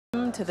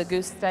To the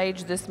Goose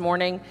stage this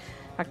morning,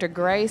 Dr.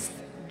 Grace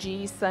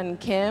G. Sun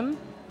Kim.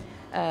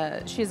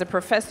 She is a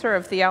professor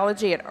of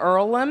theology at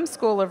Earlham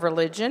School of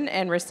Religion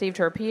and received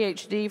her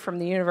Ph.D. from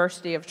the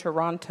University of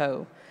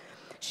Toronto.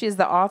 She is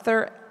the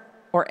author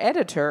or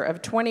editor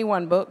of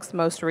 21 books,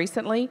 most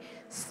recently,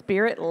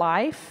 Spirit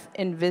Life,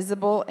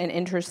 Invisible and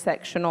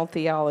Intersectional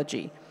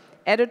Theology.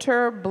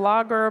 Editor,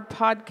 blogger,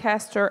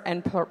 podcaster,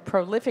 and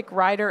prolific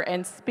writer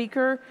and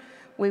speaker,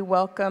 we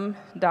welcome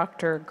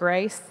Dr.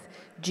 Grace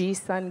G.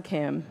 Sun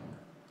Kim.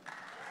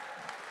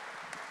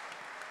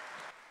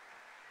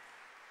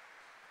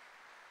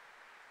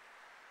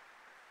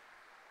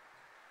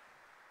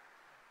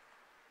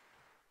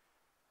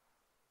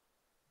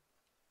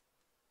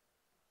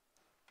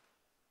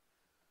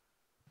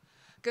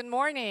 Good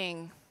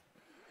morning.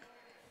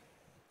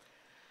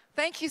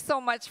 Thank you so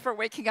much for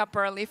waking up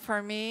early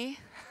for me.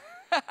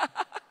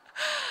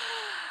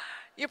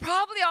 You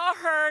probably all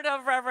heard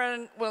of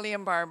Reverend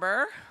William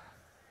Barber.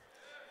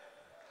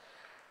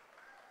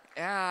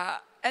 Yeah,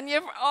 and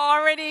you've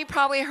already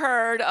probably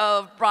heard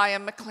of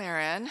Brian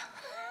McLaren.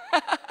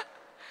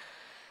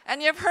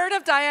 And you've heard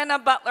of Diana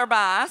Butler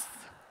Bass.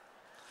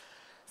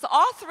 So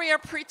all three are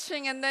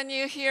preaching, and then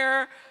you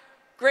hear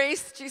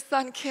Grace G.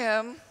 Sun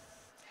Kim.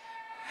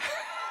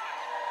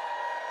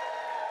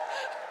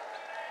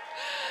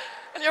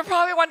 And you're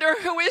probably wondering,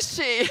 who is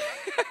she?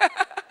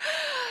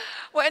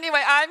 Well,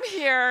 anyway, I'm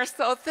here,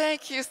 so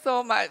thank you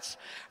so much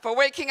for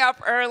waking up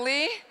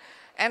early.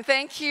 And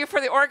thank you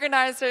for the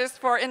organizers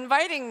for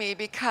inviting me,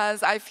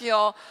 because I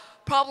feel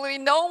probably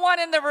no one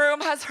in the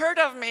room has heard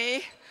of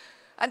me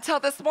until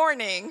this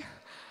morning.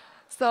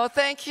 So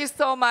thank you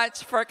so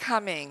much for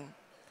coming.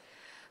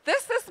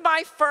 This is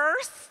my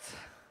first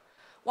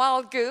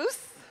Wild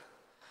Goose.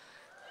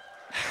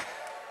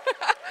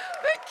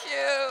 Thank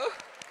you.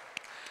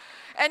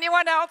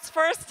 Anyone else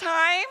first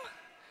time?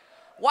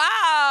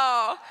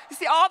 Wow. You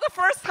see, all the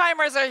first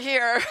timers are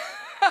here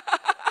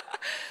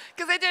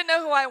because they didn't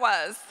know who I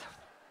was.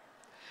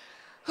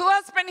 Who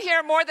has been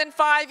here more than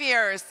 5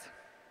 years?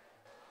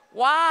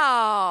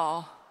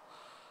 Wow.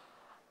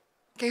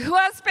 Okay, who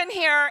has been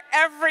here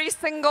every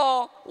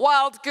single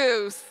Wild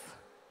Goose?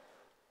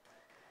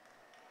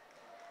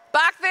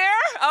 Back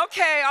there?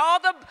 Okay, all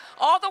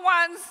the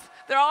ones,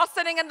 they're all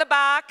sitting in the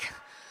back.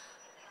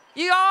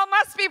 You all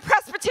must be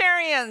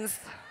Presbyterians.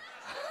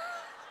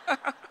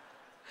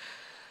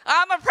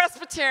 I'm a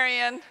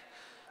Presbyterian,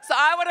 so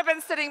I would have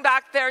been sitting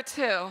back there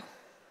too.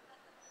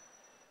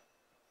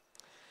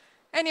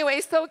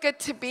 Anyway, so good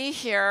to be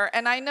here,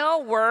 and I know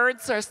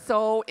words are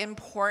so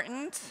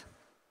important.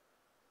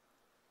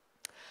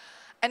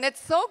 And it's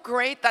so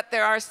great that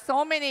there are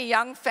so many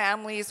young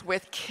families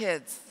with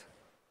kids.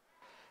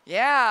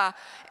 Yeah,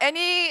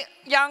 any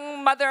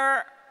young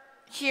mother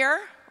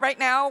here right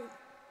now?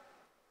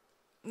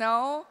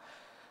 No?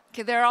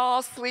 Okay, they're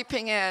all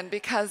sleeping in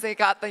because they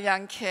got the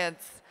young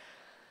kids.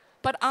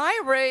 But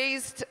I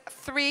raised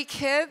 3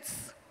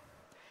 kids,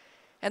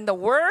 and the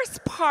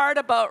worst part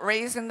about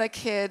raising the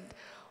kid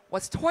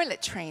was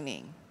toilet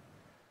training.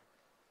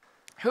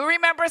 Who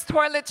remembers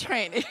toilet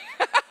training?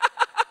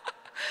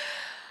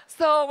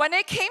 So when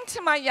it came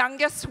to my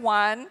youngest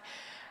one,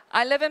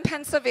 I live in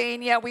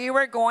Pennsylvania. We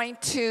were going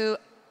to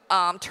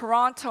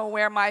Toronto,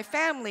 where my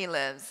family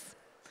lives.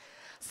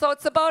 So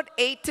it's about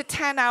 8 to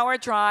 10 hour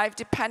drive,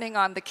 depending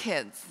on the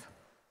kids.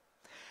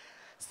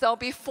 So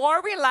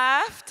before we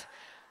left,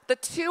 the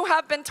 2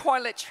 have been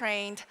toilet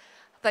trained.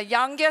 The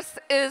youngest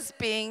is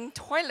being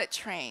toilet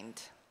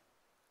trained.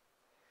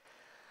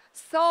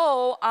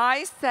 So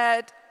I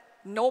said,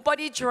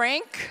 nobody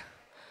drink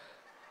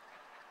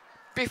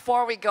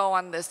before we go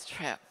on this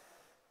trip.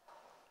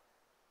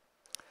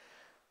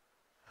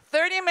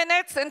 30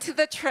 minutes into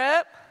the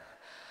trip,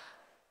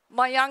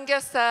 my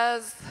youngest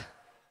says,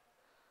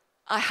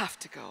 I have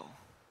to go.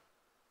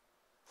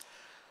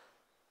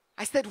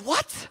 I said,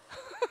 what?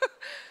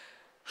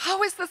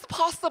 How is this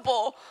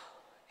possible?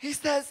 He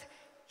says,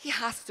 he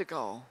has to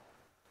go.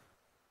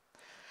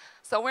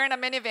 So we're in a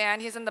minivan.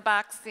 He's in the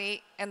back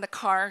seat, in the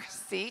car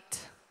seat.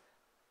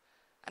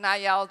 And I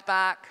yelled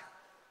back,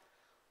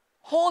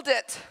 hold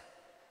it.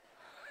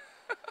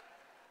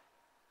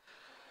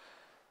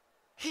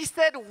 He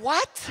said,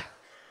 what?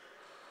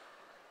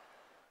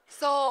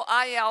 So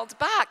I yelled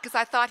back because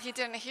I thought he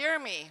didn't hear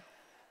me.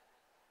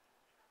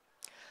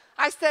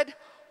 I said,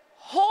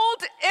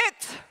 hold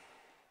it.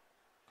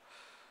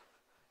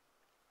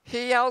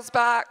 He yells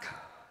back,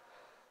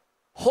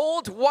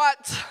 hold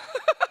what?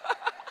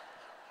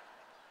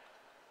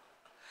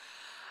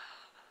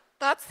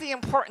 That's the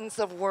importance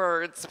of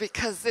words,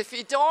 because if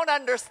you don't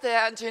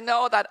understand, you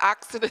know that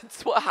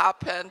accidents will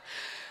happen.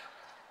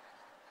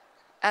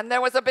 And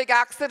there was a big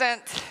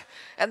accident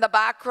in the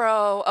back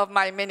row of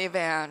my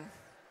minivan.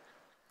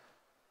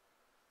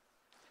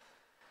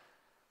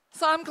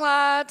 So I'm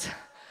glad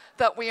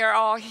that we are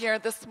all here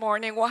this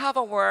morning. We'll have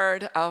a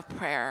word of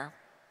prayer.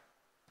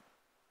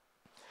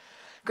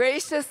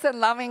 Gracious and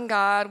loving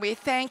God, we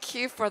thank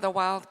you for the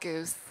Wild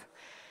Goose.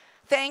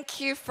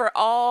 Thank you for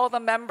all the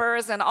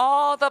members and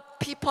all the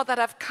people that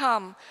have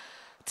come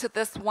to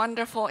this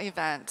wonderful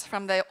event,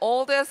 from the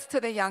oldest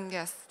to the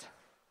youngest.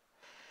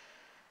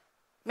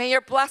 May your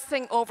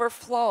blessing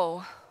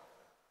overflow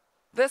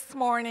this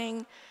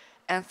morning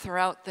and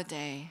throughout the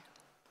day.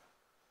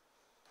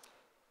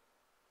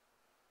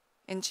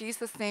 In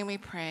Jesus' name we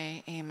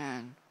pray,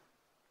 amen.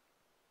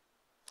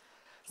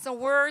 So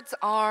words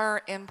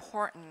are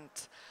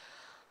important.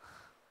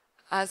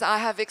 As I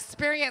have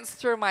experienced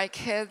through my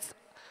kids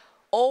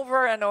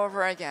over and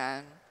over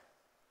again.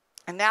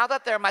 And now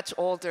that they're much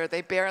older,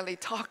 they barely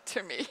talk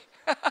to me.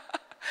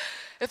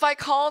 If I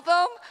call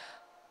them,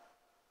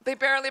 they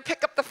barely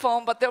pick up the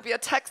phone, but there'll be a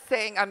text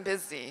saying, I'm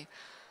busy.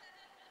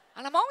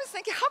 And I'm always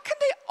thinking, how can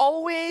they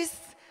always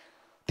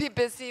be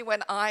busy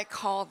when I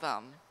call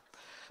them?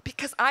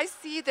 Because I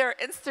see their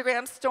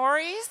Instagram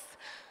stories,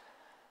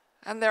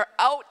 and they're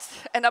out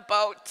and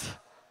about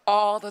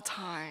all the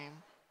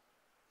time.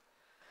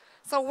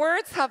 So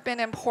words have been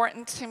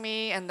important to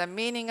me, and the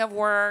meaning of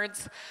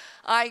words.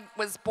 I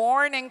was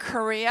born in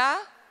Korea,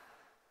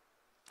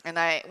 and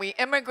we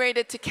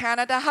immigrated to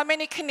Canada. How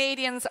many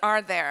Canadians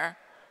are there?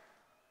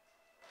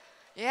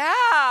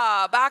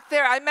 Yeah, back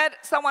there. I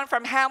met someone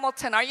from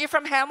Hamilton. Are you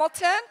from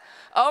Hamilton?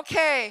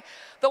 Okay.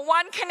 The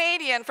one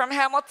Canadian from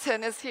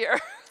Hamilton is here,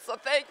 so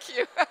thank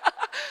you.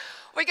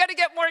 We got to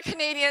get more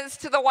Canadians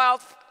to the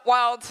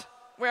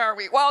where are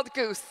we? Wild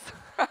Goose.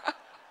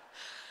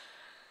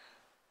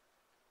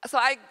 So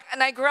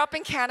I grew up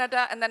in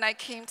Canada, and then I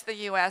came to the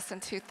US in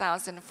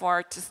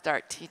 2004 to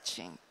start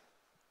teaching.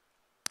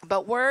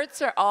 But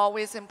words are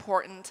always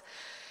important.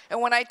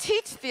 And when I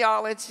teach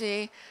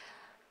theology,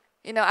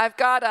 you know, I've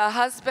got a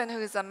husband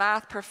who's a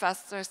math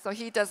professor, so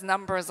he does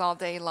numbers all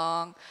day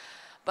long.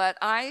 But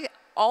I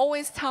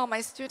always tell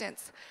my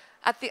students,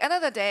 at the end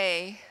of the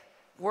day,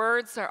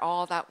 words are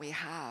all that we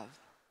have,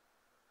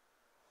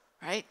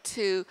 right?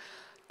 To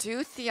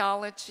do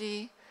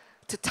theology,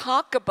 to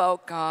talk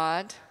about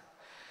God,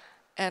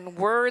 and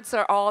words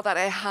are all that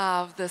I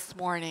have this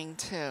morning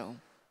too.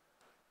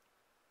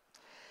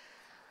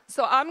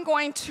 So I'm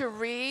going to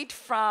read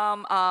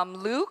from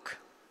Luke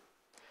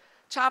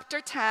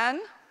chapter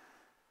 10,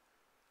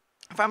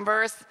 from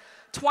verse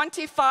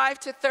 25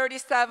 to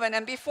 37.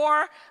 And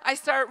before I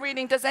start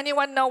reading, does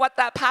anyone know what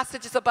that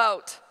passage is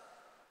about?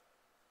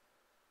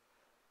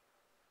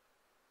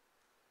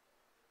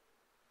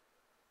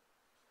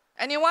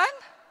 Anyone?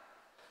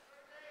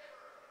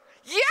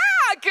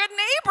 Yeah, good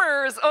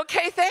neighbors.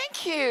 Okay,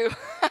 thank you.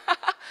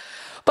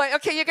 But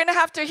okay, you're going to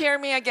have to hear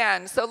me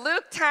again. So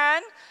Luke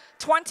 10,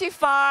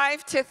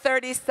 25 to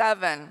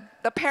 37,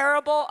 the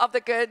parable of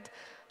the Good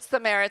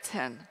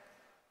Samaritan.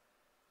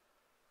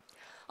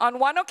 On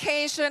one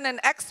occasion, an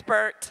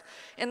expert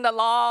in the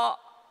law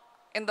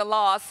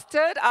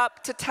stood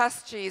up to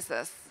test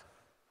Jesus.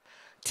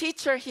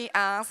 Teacher, he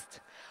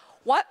asked,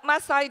 what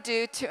must I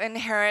do to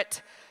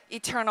inherit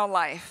eternal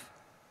life?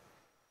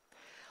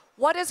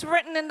 What is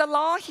written in the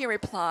law, he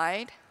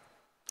replied.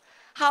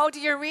 How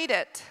do you read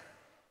it?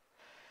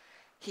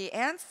 He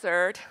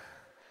answered,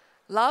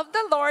 love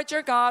the Lord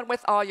your God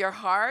with all your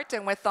heart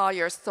and with all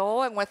your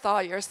soul and with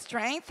all your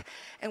strength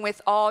and with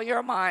all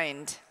your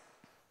mind.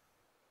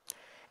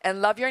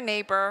 And love your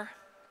neighbor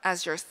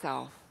as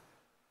yourself.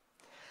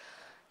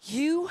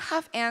 You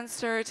have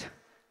answered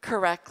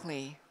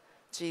correctly,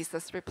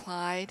 Jesus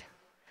replied.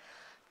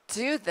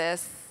 Do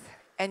this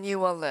and you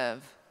will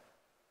live.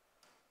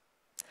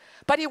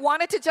 But he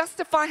wanted to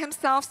justify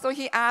himself, so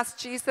he asked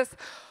Jesus,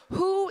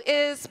 who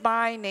is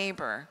my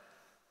neighbor?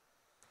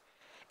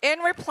 In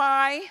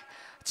reply,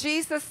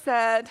 Jesus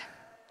said,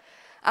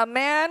 a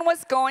man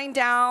was going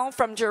down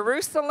from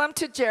Jerusalem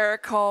to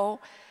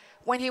Jericho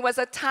when he was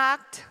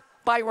attacked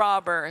by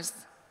robbers.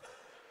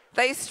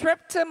 They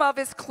stripped him of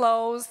his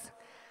clothes,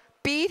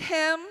 beat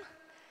him,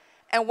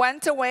 and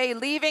went away,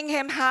 leaving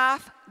him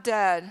half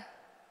dead.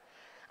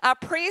 A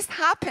priest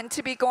happened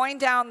to be going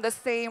down the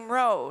same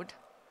road.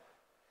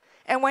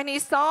 And when he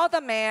saw the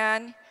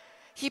man,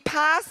 he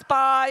passed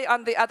by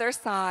on the other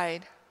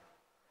side.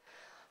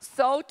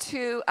 So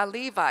too a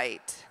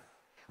Levite,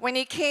 when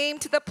he came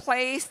to the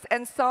place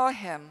and saw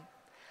him,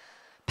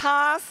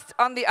 passed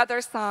on the other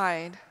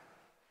side.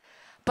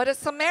 But a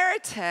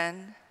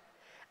Samaritan,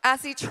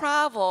 as he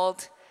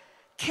traveled,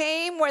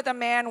 came where the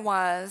man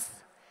was,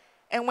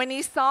 and when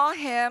he saw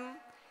him,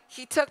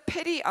 he took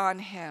pity on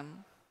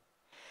him.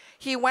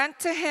 He went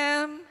to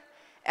him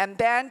and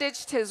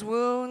bandaged his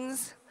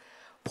wounds,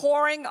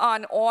 pouring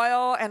on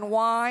oil and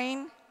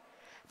wine.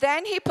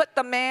 Then he put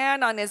the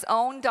man on his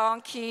own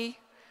donkey,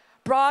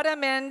 brought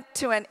him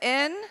into an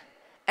inn,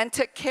 and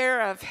took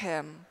care of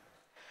him.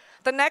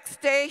 The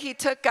next day he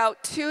took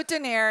out 2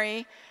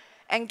 denarii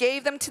and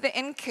gave them to the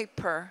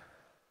innkeeper.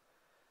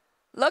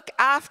 Look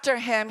after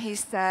him, he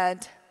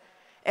said,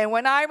 and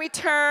when I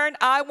return,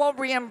 I will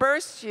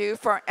reimburse you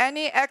for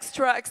any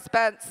extra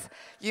expense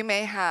you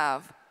may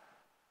have.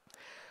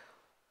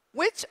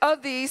 Which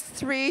of these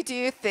 3 do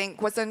you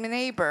think was a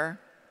neighbor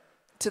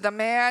to the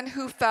man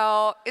who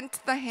fell into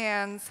the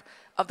hands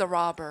of the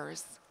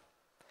robbers?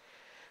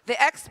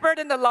 The expert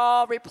in the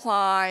law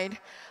replied,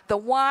 the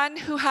one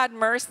who had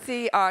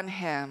mercy on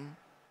him.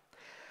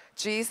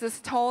 Jesus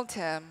told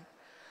him,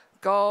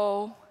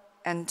 "Go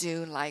and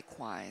do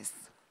likewise."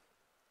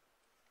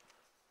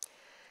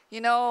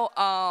 You know,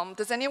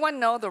 does anyone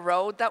know the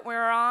road that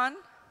we're on?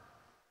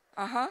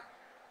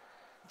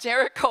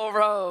 Jericho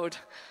Road.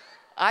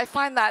 I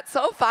find that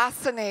so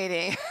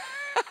fascinating.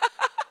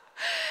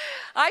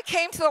 I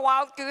came to the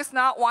Wild Goose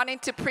not wanting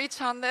to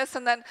preach on this,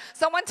 and then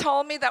someone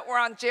told me that we're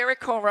on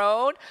Jericho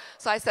Road,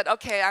 so I said,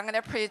 okay, I'm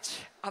going to preach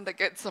on the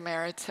Good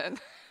Samaritan.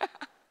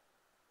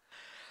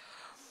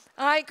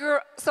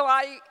 Our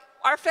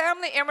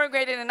family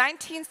immigrated in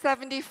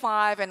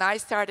 1975, and I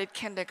started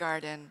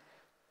kindergarten.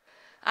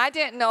 I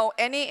didn't know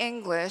any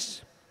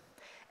English,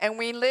 and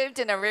we lived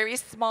in a very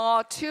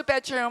small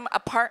 2-bedroom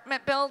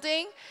apartment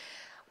building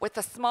with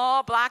a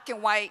small black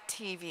and white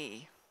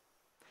TV.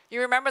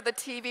 You remember the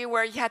TV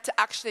where you had to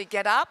actually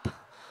get up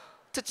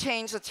to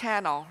change the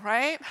channel,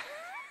 right?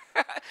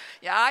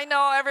 Yeah, I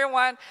know,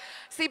 everyone.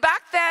 See,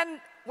 back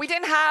then, we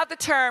didn't have the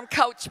term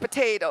couch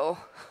potato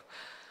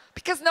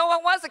because no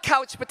one was a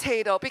couch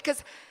potato,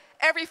 because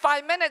every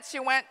 5 minutes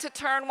you went to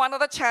turn one of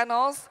the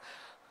channels.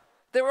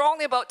 There were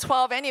only about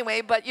 12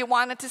 anyway, but you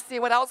wanted to see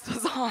what else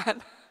was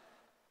on.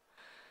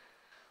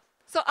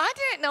 So I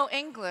didn't know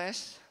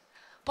English,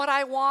 but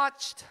I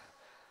watched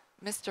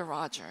Mr.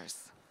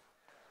 Rogers.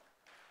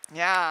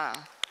 Yeah.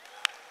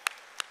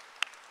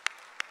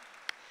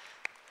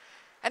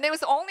 And it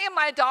was only in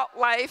my adult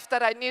life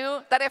that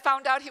I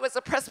found out he was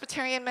a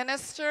Presbyterian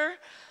minister,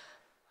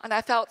 and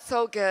I felt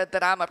so good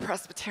that I'm a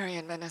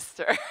Presbyterian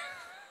minister.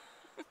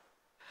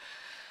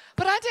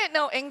 But I didn't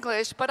know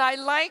English, but I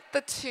liked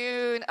the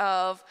tune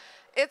of,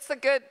 it's a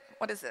good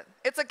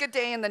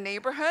day in the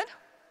neighborhood.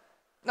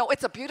 No,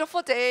 it's a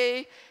beautiful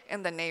day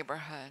in the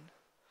neighborhood.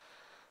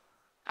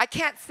 I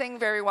can't sing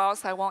very well,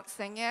 so I won't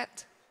sing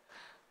it.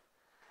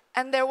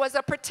 And there was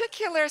a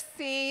particular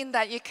scene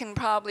that you can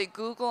probably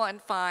Google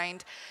and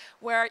find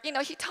where,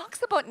 he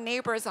talks about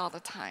neighbors all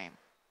the time.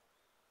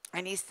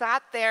 And he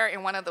sat there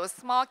in one of those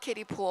small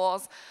kiddie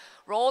pools,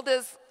 rolled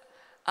his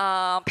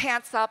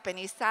pants up, and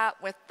he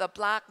sat with the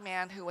black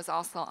man who was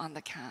also on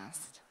the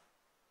cast.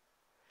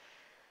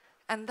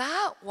 And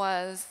that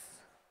was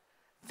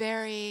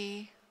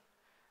very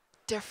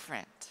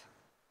different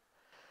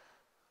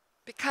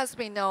because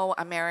we know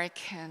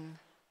American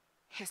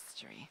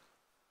history.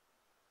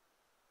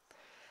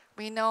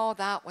 We know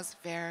that was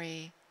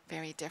very,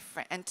 very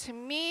different. And to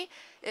me,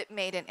 it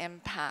made an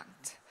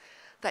impact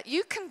that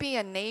you can be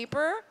a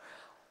neighbor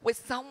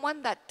with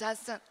someone that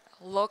doesn't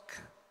look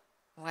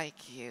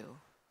like you.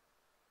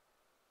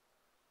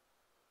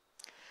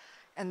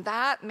 And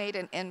that made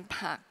an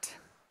impact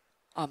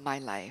on my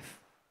life.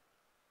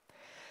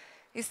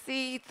 You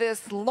see,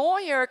 this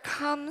lawyer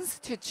comes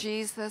to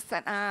Jesus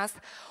and asks,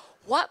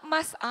 "What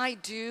must I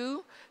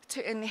do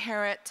to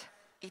inherit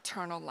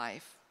eternal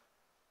life?"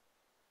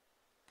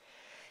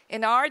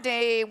 In our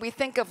day, we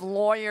think of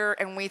lawyer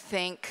and we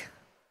think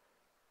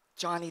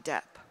Johnny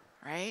Depp,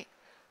 right?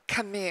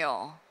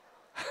 Camille.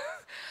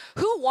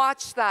 Who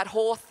watched that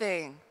whole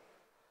thing?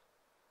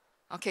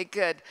 Okay,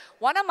 good.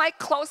 One of my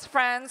close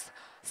friends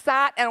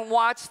sat and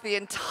watched the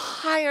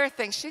entire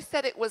thing. She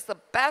said it was the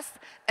best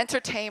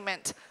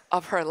entertainment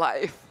of her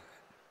life.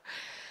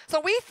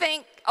 So we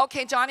think,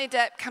 okay, Johnny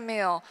Depp,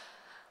 Camille.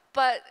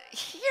 But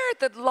here,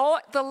 the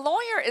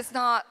lawyer is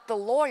not the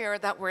lawyer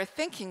that we're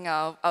thinking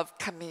of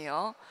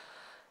Camille.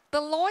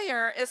 The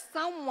lawyer is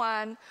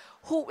someone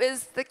who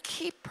is the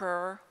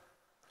keeper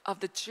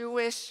of the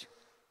Jewish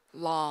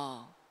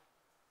law.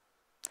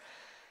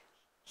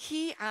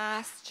 He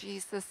asked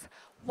Jesus,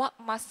 "What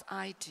must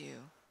I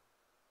do?"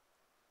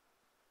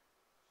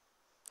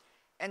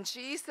 And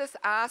Jesus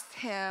asked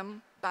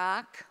him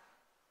back,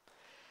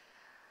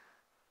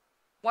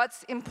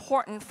 "What's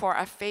important for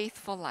a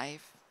faithful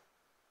life?"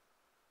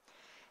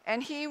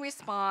 And he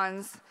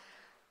responds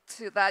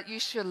to that you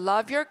should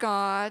love your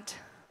God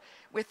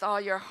with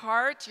all your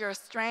heart, your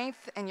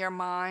strength, and your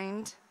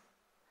mind,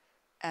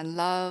 and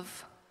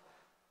love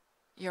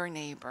your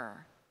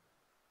neighbor.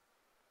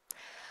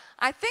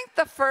 I think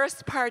the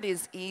first part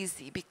is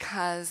easy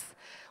because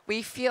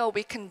we feel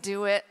we can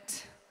do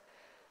it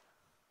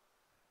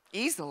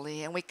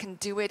easily, and we can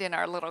do it in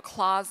our little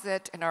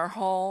closet, in our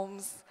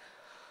homes.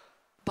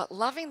 But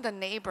loving the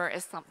neighbor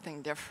is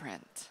something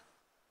different.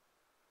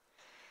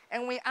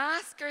 And we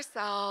ask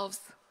ourselves,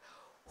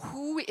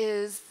 who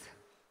is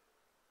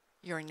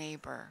your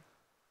neighbor?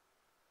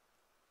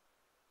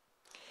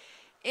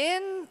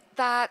 In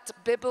that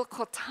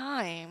biblical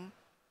time,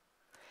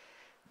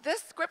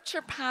 this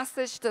scripture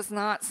passage does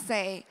not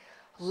say,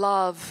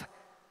 love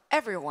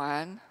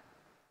everyone.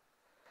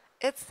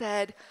 It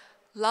said,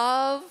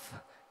 love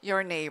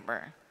your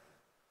neighbor.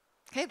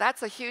 Okay,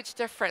 that's a huge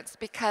difference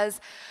because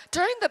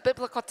during the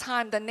biblical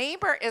time, the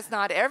neighbor is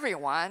not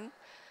everyone.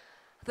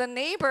 The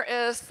neighbor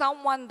is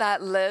someone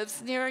that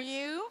lives near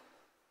you,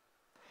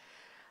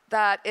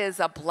 that is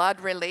a blood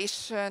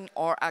relation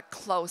or a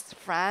close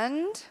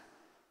friend,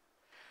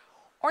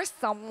 or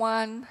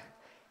someone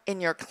in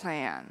your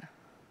clan.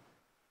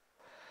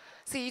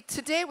 See,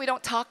 today we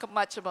don't talk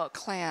much about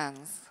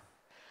clans.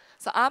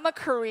 So I'm a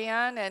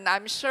Korean, and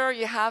I'm sure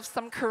you have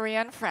some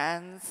Korean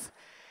friends.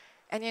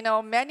 And you know,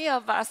 many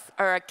of us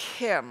are a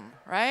Kim,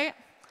 right?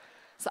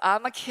 So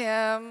I'm a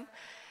Kim,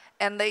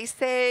 and they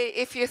say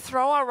if you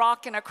throw a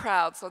rock in a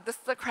crowd, so this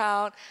is a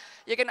crowd,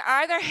 you can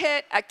either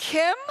hit a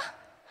Kim,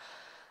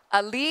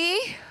 a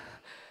Lee,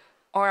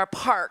 or a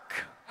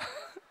Park.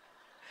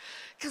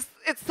 Because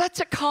it's such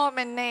a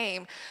common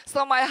name.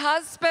 So my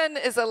husband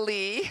is a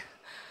Lee,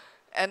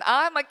 and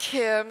I'm a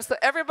Kim, so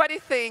everybody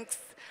thinks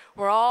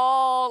we're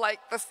all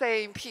like the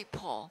same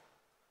people.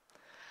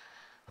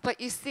 But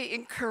you see,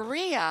 in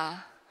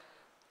Korea,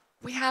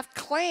 we have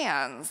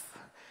clans.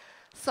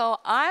 So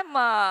I'm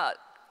a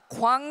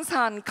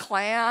Kwangsan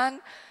clan,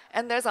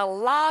 and there's a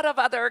lot of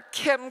other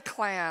Kim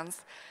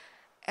clans.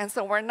 And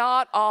so we're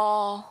not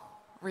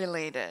all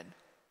related.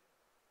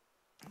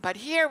 But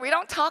here, we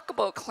don't talk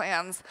about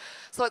clans,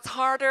 so it's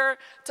harder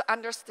to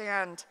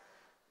understand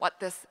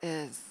what this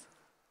is.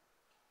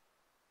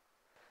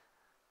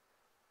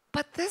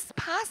 But this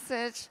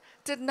passage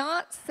did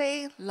not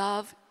say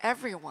love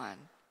everyone.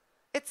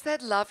 It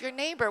said love your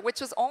neighbor, which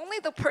was only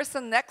the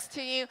person next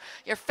to you,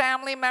 your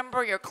family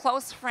member, your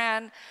close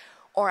friend,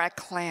 or a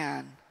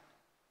clan.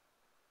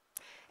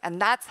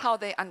 And that's how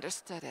they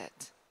understood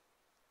it.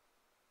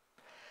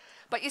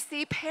 But you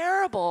see,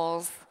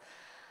 parables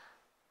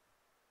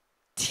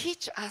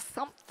teach us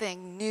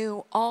something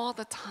new all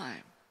the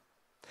time.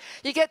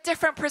 You get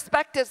different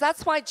perspectives.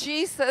 That's why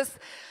Jesus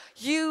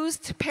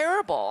used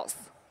parables.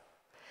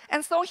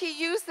 And so he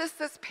uses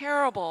this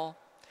parable.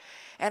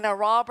 And a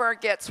robber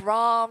gets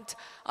robbed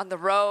on the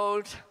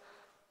road,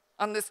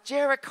 on this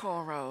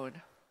Jericho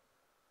road.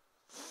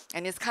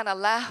 And he's kind of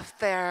left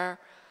there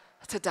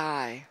to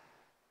die.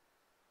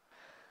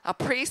 A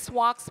priest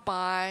walks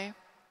by,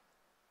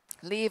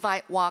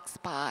 Levite walks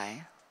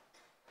by.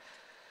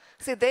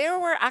 See, there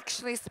were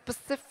actually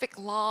specific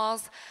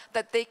laws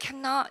that they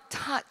cannot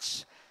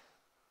touch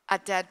a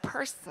dead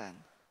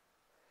person.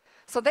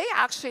 So they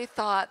actually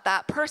thought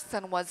that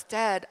person was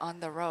dead on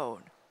the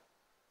road.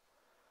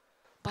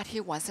 But he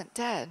wasn't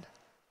dead.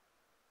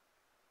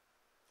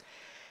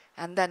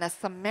 And then a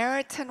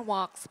Samaritan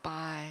walks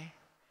by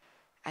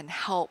and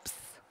helps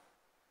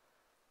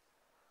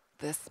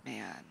this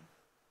man.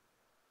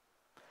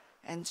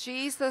 And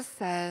Jesus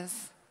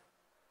says,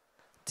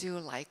 do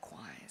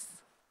likewise.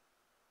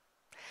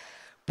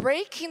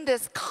 Breaking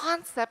this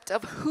concept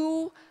of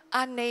who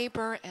a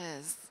neighbor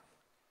is.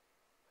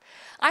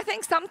 I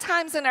think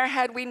sometimes in our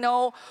head we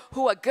know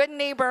who a good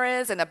neighbor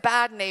is and a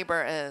bad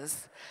neighbor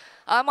is.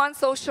 I'm on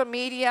social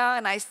media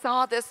and I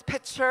saw this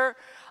picture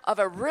of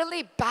a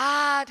really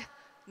bad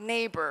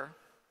neighbor.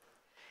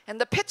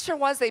 And the picture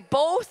was they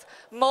both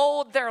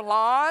mowed their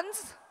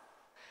lawns,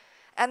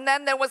 and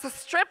then there was a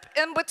strip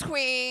in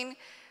between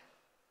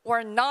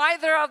where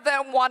neither of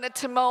them wanted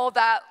to mow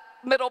that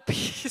middle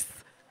piece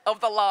of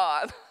the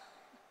lawn.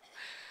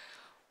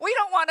 We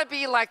don't want to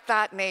be like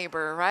that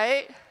neighbor,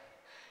 right?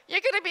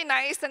 You're going to be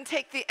nice and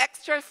take the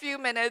extra few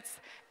minutes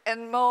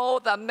and mow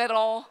the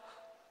middle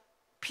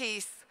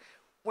piece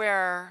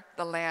where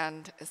the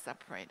land is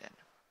separated.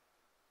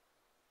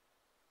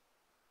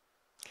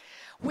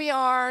 We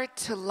are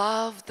to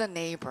love the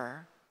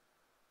neighbor.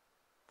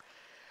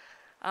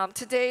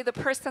 Today, the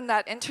person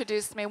that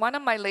introduced me, one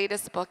of my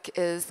latest books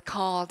is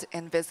called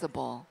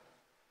Invisible.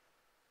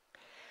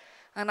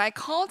 And I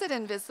called it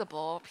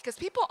Invisible because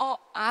people all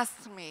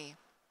ask me.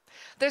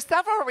 There's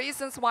several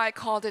reasons why I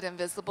called it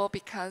Invisible,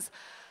 because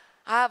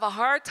I have a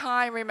hard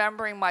time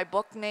remembering my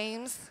book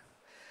names.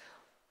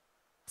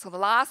 So the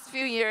last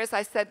few years,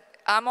 I said,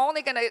 I'm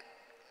only going to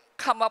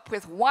come up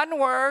with one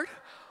word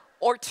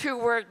or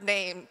two-word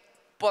name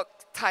book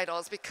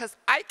titles because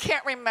I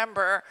can't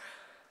remember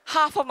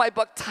half of my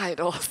book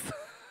titles.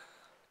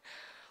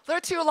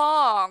 They're too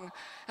long.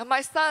 And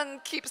my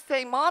son keeps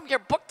saying, Mom, your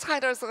book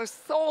titles are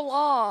so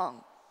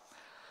long.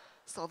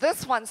 So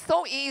this one's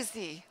so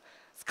easy.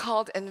 It's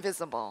called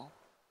Invisible.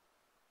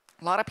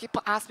 A lot of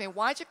people ask me,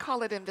 why'd you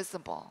call it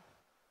Invisible?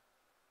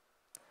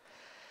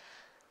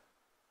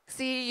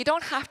 See, you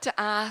don't have to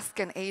ask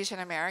an Asian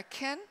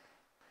American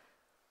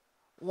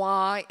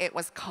why it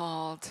was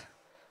called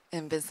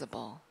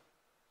Invisible.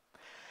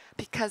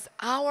 Because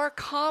our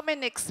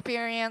common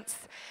experience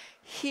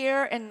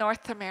here in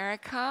North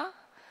America,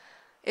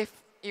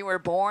 if you were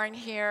born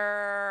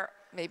here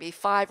maybe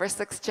 5 or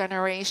 6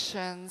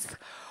 generations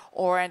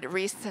or a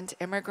recent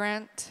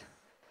immigrant,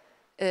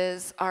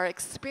 is our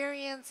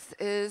experience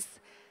is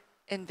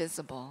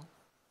invisible.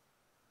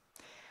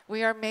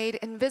 We are made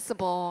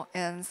invisible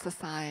in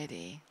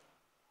society.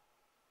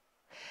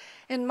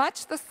 In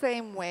much the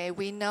same way,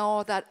 we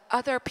know that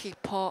other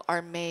people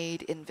are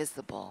made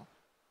invisible.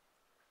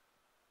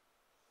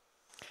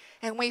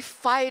 And we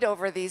fight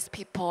over these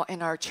people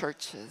in our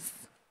churches.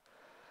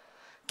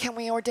 Can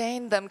we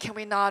ordain them? Can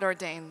we not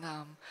ordain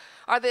them?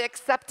 Are they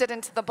accepted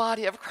into the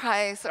body of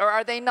Christ, or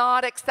are they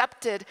not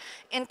accepted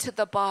into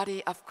the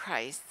body of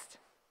Christ?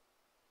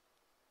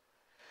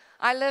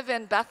 I live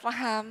in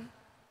Bethlehem,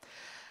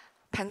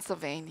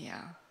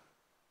 Pennsylvania.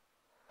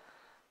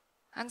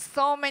 And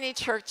so many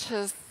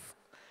churches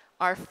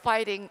are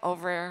fighting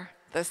over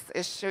this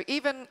issue,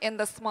 even in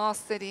the small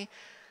city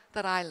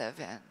that I live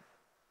in.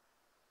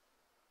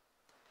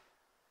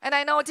 And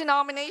I know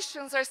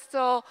denominations are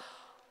still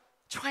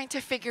trying to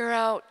figure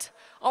out,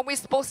 are we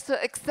supposed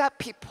to accept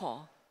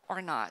people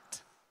or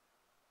not?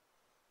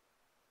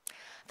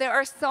 There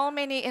are so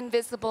many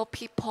invisible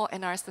people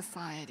in our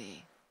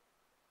society.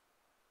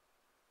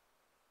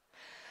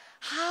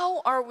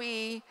 How are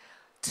we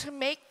to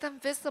make them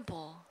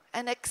visible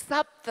and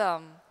accept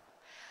them?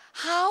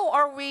 How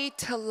are we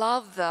to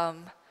love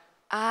them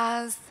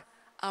as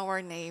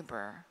our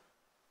neighbor?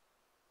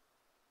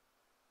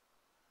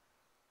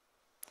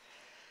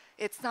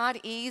 It's not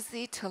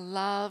easy to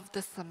love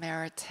the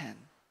Samaritan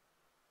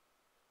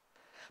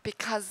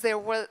because they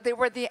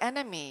were the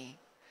enemy.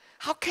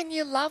 How can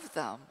you love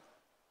them?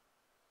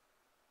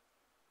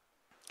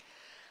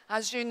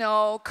 As you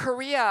know,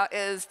 Korea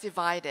is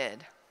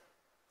divided.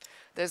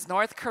 There's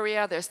North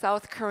Korea, there's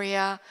South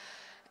Korea,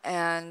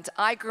 and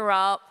I grew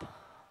up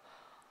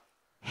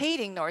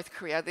hating North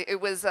Korea. It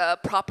was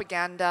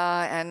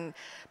propaganda, and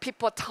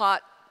people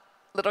taught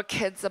little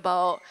kids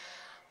about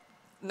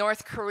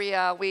North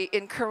Korea.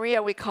 In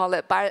Korea, we call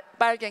it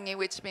발갱이,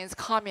 which means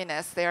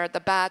communists. They're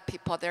the bad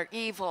people, they're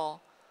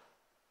evil.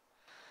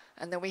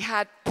 And then we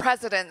had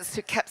presidents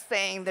who kept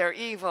saying they're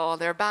evil,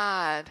 they're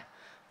bad.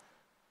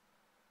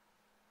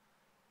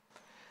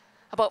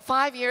 About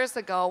 5 years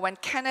ago, when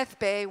Kenneth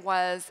Bae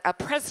was a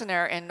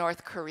prisoner in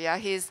North Korea,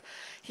 he's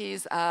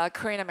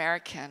Korean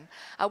American.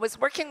 I was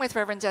working with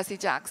Reverend Jesse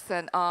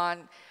Jackson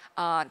on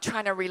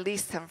trying to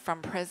release him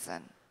from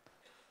prison.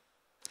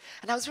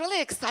 And I was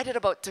really excited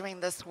about doing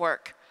this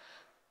work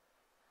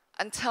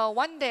until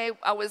one day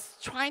I was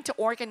trying to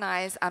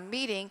organize a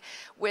meeting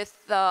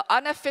with the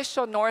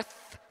unofficial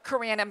North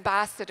Korean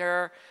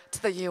ambassador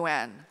to the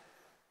UN.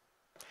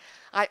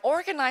 I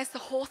organized the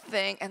whole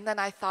thing, and then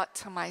I thought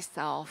to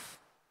myself,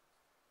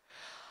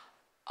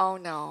 oh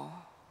no,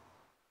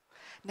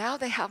 now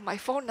they have my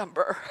phone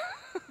number.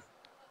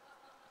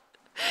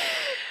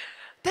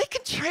 They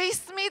can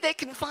trace me, they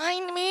can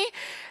find me,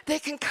 they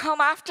can come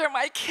after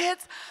my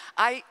kids.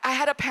 I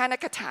had a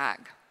panic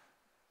attack.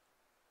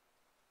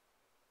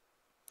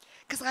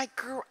 Because I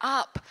grew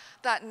up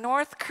that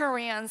North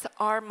Koreans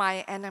are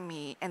my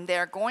enemy and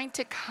they're going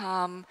to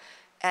come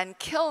and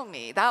kill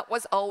me. That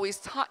was always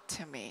taught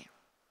to me.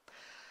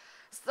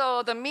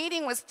 So the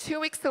meeting was 2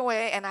 weeks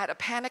away and I had a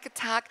panic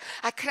attack.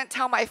 I couldn't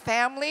tell my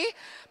family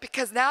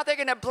because now they're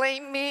gonna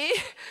blame me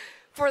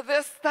for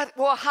this that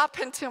will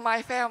happen to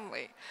my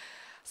family.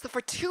 So for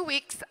 2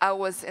 weeks, I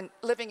was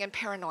living in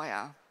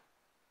paranoia.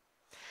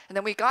 And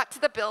then we got to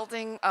the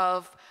building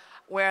of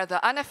where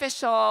the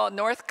unofficial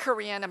North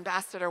Korean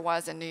ambassador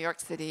was in New York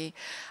City.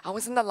 I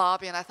was in the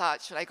lobby and I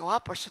thought, should I go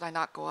up or should I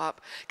not go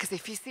up? Because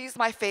if he sees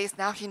my face,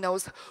 now he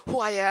knows who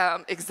I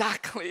am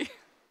exactly.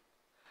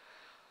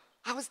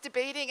 I was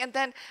debating, and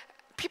then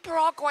people were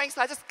all going, so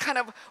I just kind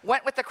of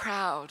went with the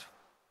crowd.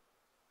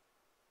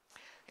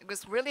 It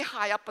was really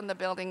high up in the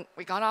building.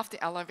 We got off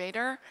the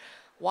elevator,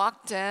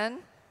 walked in,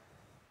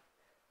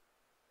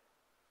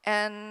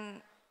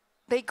 and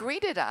they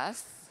greeted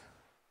us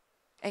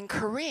in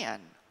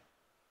Korean.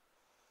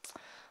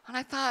 And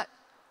I thought,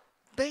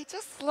 they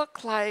just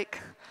look like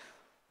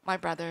my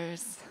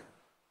brothers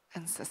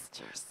and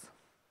sisters.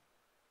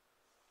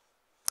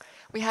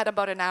 We had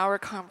about an hour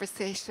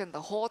conversation.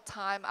 The whole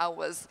time I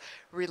was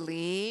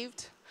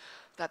relieved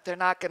that they're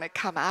not going to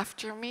come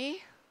after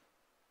me,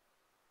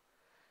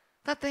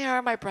 that they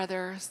are my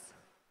brothers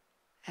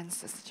and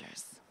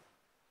sisters.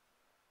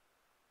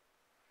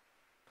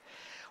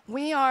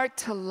 We are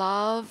to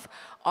love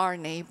our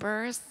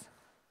neighbors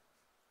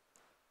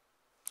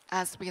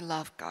as we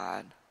love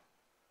God.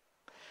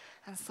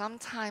 And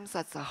sometimes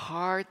that's a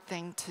hard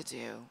thing to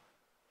do.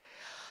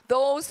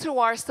 Those who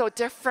are so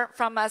different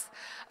from us,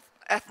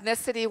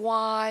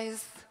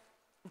 ethnicity-wise,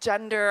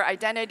 gender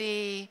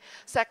identity,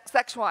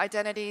 sexual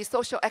identity,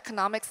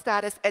 socioeconomic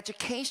status,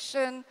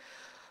 education,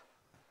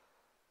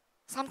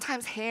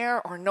 sometimes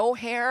hair or no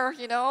hair,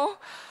 you know?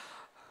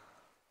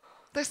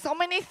 There's so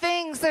many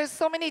things, there's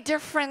so many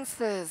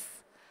differences.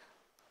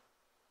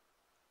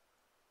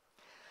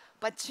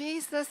 But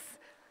Jesus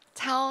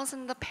tells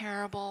in the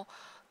parable,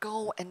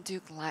 go and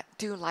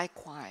do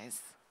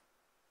likewise.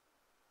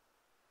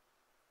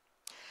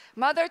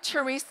 Mother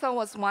Teresa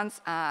was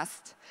once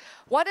asked,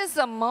 what is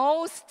the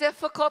most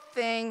difficult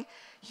thing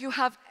you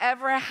have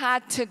ever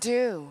had to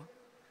do?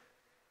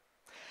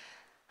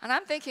 And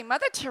I'm thinking,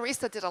 Mother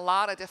Teresa did a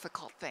lot of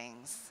difficult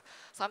things.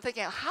 So I'm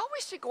thinking, how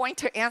is she going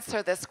to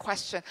answer this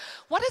question?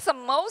 What is the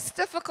most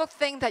difficult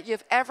thing that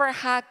you've ever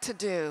had to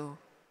do?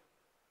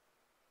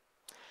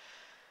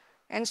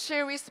 And she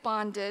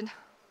responded,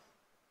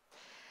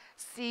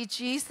 see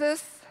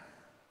Jesus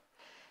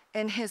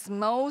in his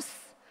most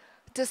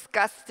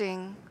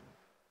disgusting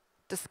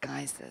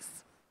disguises.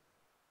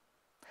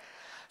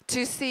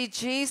 To see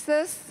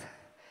Jesus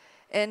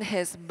in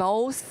his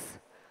most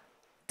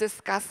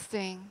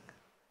disgusting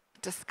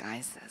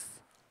disguises.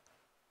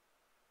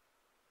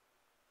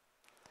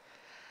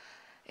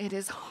 It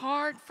is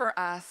hard for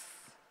us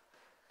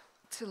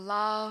to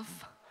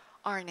love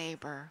our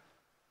neighbor?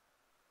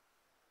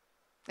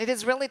 It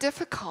is really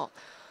difficult.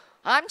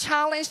 I'm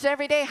challenged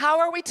every day. How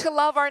are we to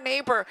love our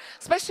neighbor,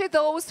 especially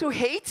those who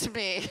hate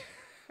me?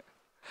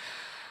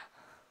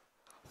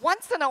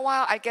 Once in a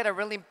while, I get a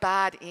really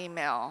bad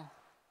email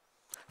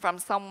from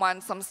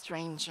someone, some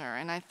stranger,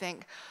 and I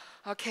think,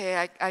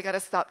 okay, I got to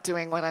stop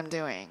doing what I'm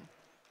doing.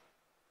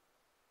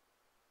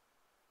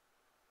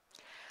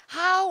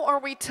 How are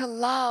we to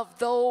love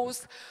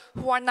those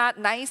who are not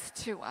nice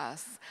to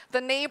us?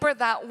 The neighbor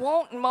that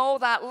won't mow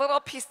that little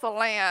piece of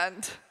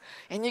land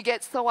and you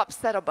get so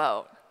upset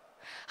about.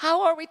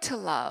 How are we to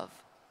love?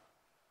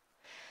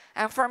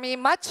 And for me,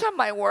 much of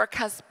my work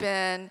has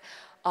been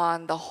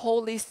on the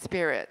Holy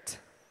Spirit,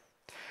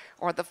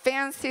 or the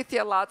fancy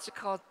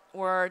theological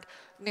word,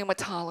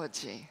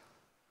 pneumatology.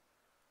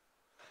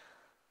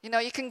 You know,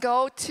 you can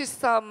go to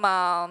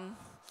some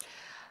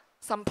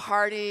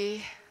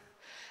party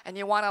and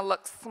you want to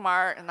look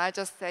smart, and I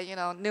just say, you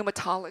know,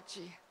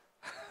 pneumatology.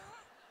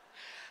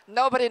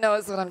 Nobody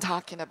knows what I'm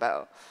talking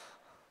about.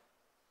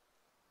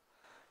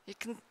 You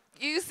can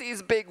use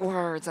these big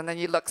words and then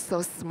you look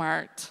so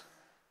smart.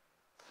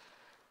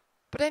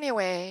 But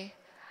anyway,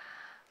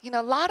 you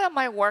know, a lot of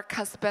my work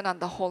has been on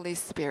the Holy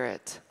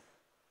Spirit,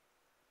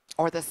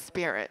 or the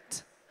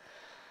Spirit.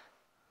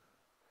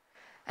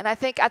 And I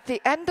think at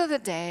the end of the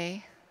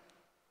day,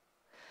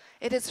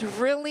 it is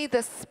really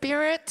the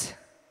Spirit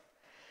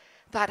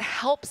that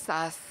helps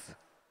us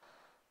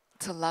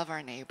to love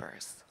our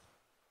neighbors.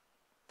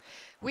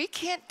 We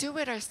can't do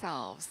it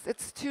ourselves.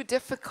 It's too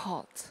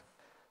difficult.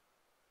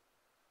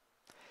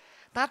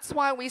 That's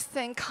why we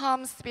sing,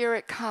 "Come,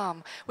 Spirit,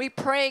 come." We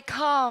pray,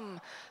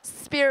 "Come,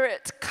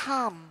 Spirit,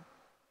 come."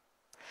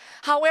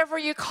 However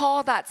you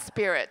call that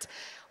Spirit.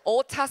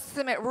 Old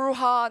Testament,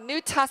 Ruha, New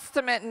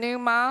Testament,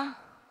 Pneuma,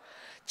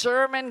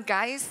 German,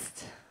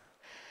 Geist.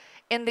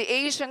 In the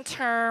Asian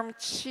term,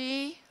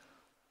 Chi.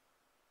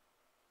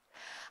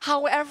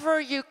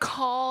 However you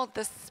call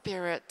the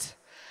Spirit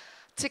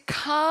to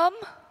come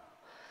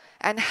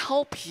and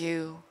help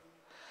you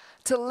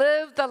to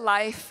live the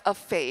life of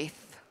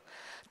faith,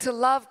 to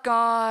love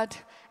God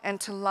and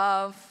to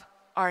love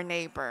our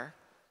neighbor.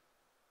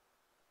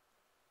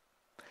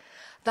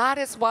 That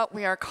is what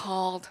we are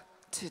called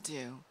to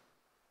do.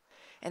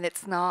 And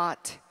it's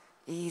not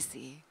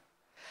easy,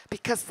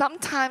 because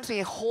sometimes we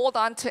hold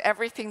on to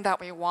everything that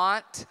we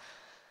want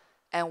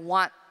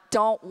and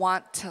don't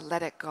want to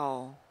let it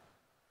go.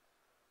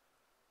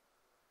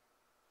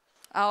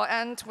 I'll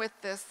end with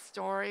this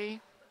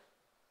story.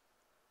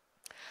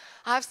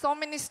 I have so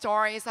many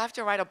stories. I have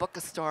to write a book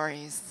of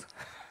stories.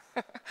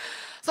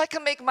 So I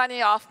can make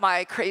money off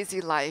my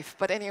crazy life.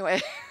 But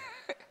anyway,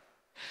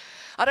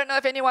 I don't know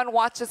if anyone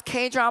watches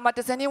K-drama.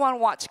 Does anyone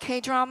watch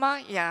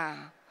K-drama?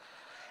 Yeah.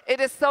 It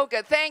is so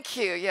good. Thank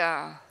you.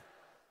 Yeah.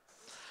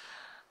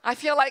 I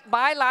feel like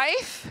my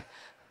life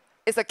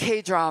is a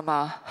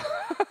K-drama.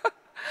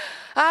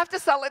 I have to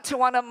sell it to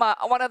one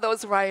of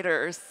those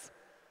writers.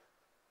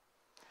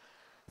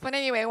 But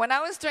anyway, when I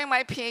was doing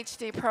my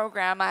Ph.D.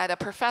 program, I had a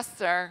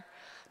professor,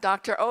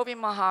 Dr. Obi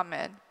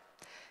Muhammad.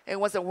 It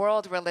was a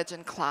world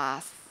religion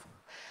class.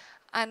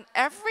 And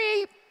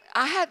every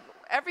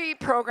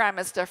program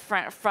is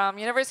different. From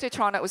University of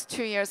Toronto, it was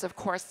 2 years of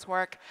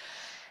coursework.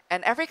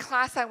 And every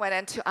class I went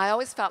into, I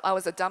always felt I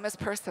was the dumbest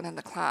person in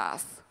the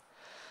class,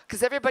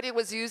 because everybody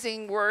was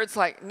using words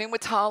like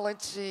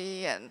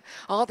pneumatology and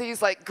all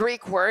these like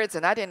Greek words,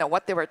 and I didn't know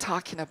what they were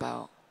talking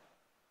about.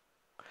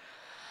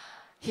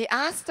 He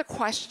asked a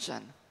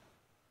question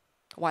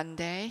one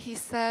day. He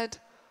said,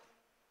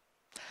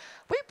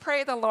 "We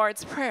pray the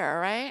Lord's Prayer,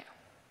 right?"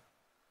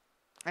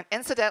 And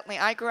incidentally,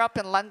 I grew up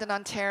in London,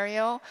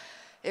 Ontario.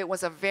 It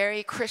was a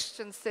very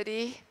Christian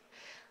city.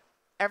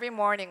 Every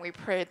morning we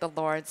prayed the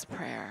Lord's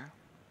Prayer.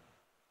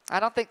 I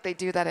don't think they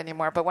do that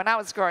anymore, but when I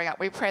was growing up,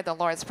 we prayed the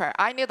Lord's Prayer.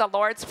 I knew the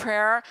Lord's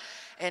Prayer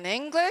in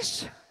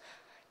English,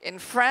 in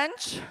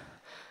French,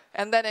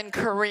 and then in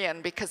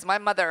Korean, because my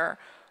mother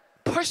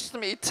pushed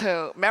me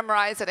to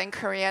memorize it in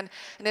Korean.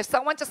 And if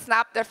someone just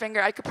snapped their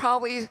finger, I could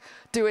probably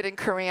do it in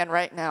Korean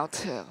right now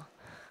too.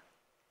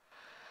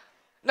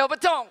 No,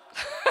 but don't.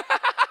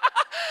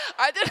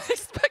 I didn't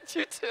expect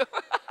you to.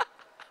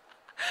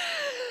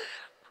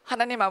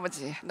 하나님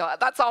아버지. No,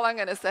 that's all I'm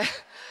going to say.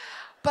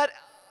 But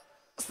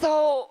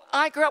so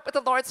I grew up with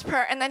the Lord's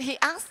Prayer, and then he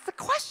asked the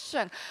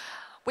question.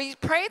 We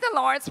pray the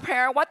Lord's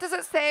Prayer. What does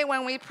it say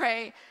when we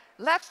pray,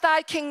 "Let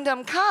thy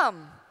kingdom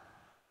come"?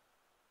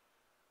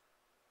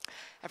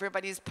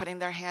 Everybody's putting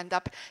their hand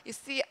up. You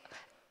see,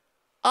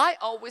 I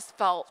always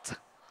felt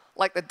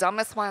like the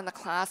dumbest one in the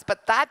class,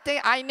 but that day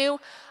I knew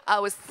I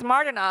was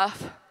smart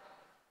enough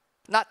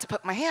not to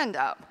put my hand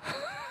up.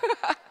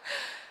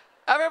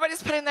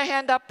 Everybody's putting their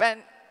hand up,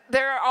 and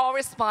they're all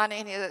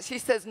responding. He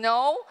says,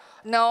 "No,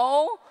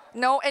 no,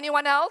 no."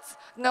 Anyone else?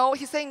 No.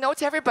 He's saying no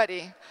to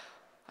everybody.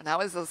 And I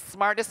was the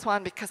smartest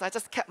one because I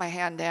just kept my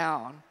hand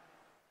down.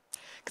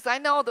 Because I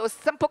know those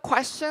simple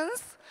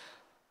questions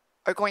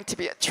are going to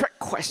be a trick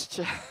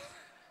question.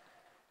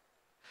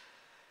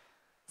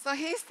 So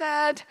he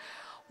said,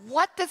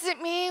 What does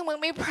it mean when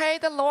we pray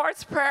the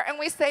Lord's Prayer and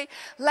we say,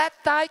 let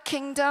thy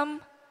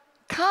kingdom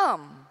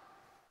come?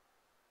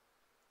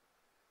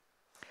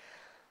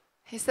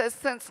 He says,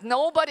 since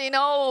nobody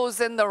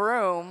knows in the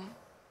room,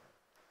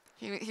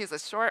 he's a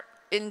short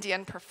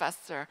Indian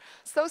professor,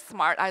 so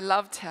smart, I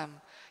loved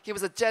him. He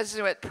was a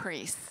Jesuit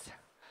priest.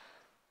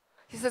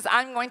 He says,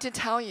 I'm going to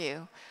tell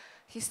you.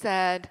 He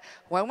said,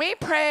 when we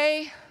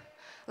pray,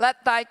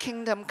 let thy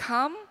kingdom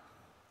come,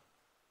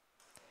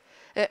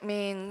 it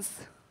means,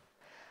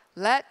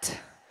 let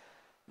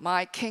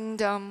my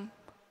kingdom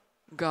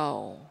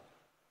go.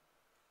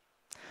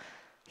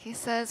 He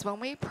says, when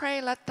we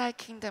pray, let thy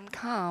kingdom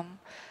come,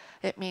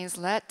 it means,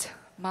 let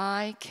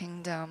my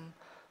kingdom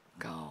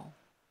go.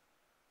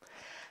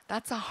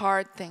 That's a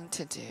hard thing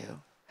to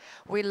do.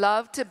 We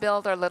love to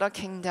build our little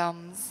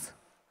kingdoms.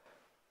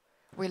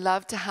 We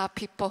love to have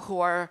people who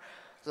are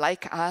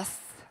like us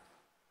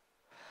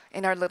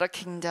in our little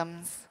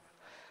kingdoms.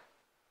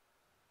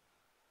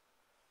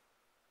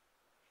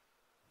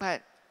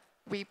 But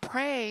we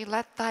pray,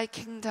 let thy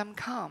kingdom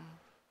come.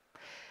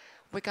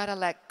 We got to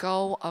let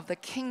go of the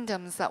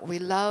kingdoms that we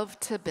love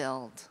to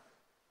build.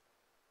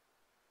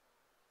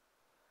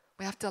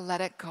 We have to let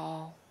it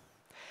go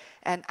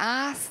and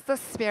ask the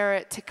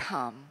Spirit to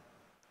come.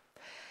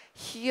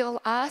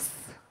 Heal us,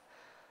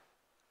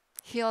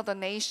 heal the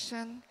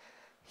nation,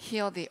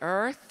 heal the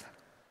earth.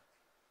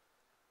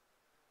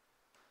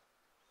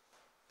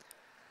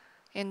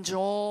 In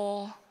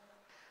Joel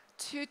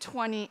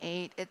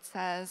 2:28, it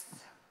says,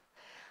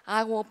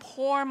 I will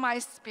pour my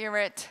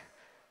Spirit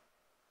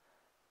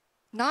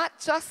not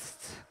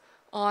just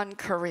on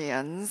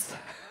Koreans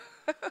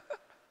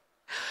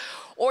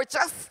or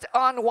just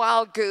on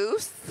Wild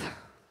Goose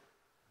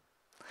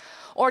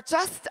or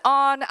just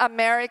on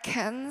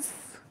Americans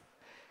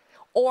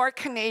or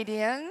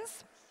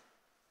Canadians.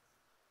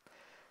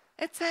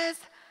 It says,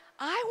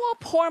 I will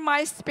pour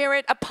my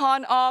Spirit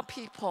upon all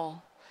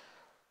people.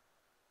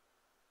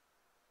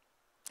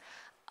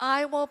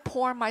 I will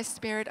pour my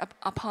Spirit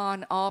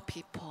upon all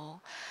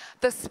people.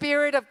 The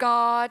Spirit of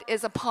God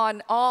is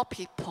upon all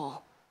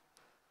people.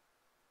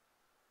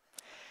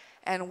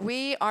 And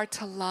we are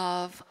to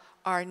love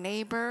our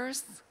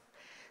neighbors,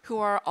 who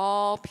are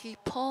all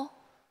people,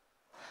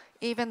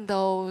 even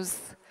those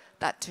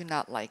that do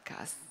not like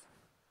us.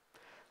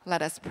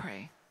 Let us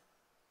pray.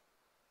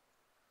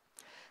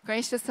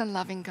 Gracious and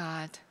loving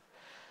God,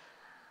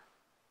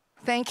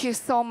 thank you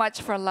so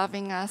much for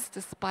loving us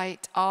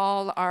despite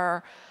all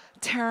our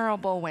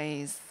terrible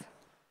ways.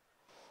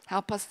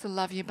 Help us to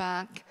love you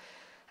back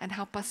and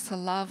help us to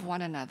love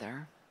one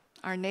another,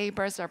 our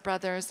neighbors, our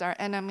brothers, our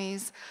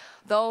enemies,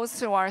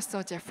 those who are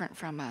so different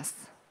from us.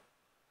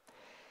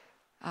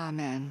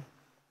 Amen.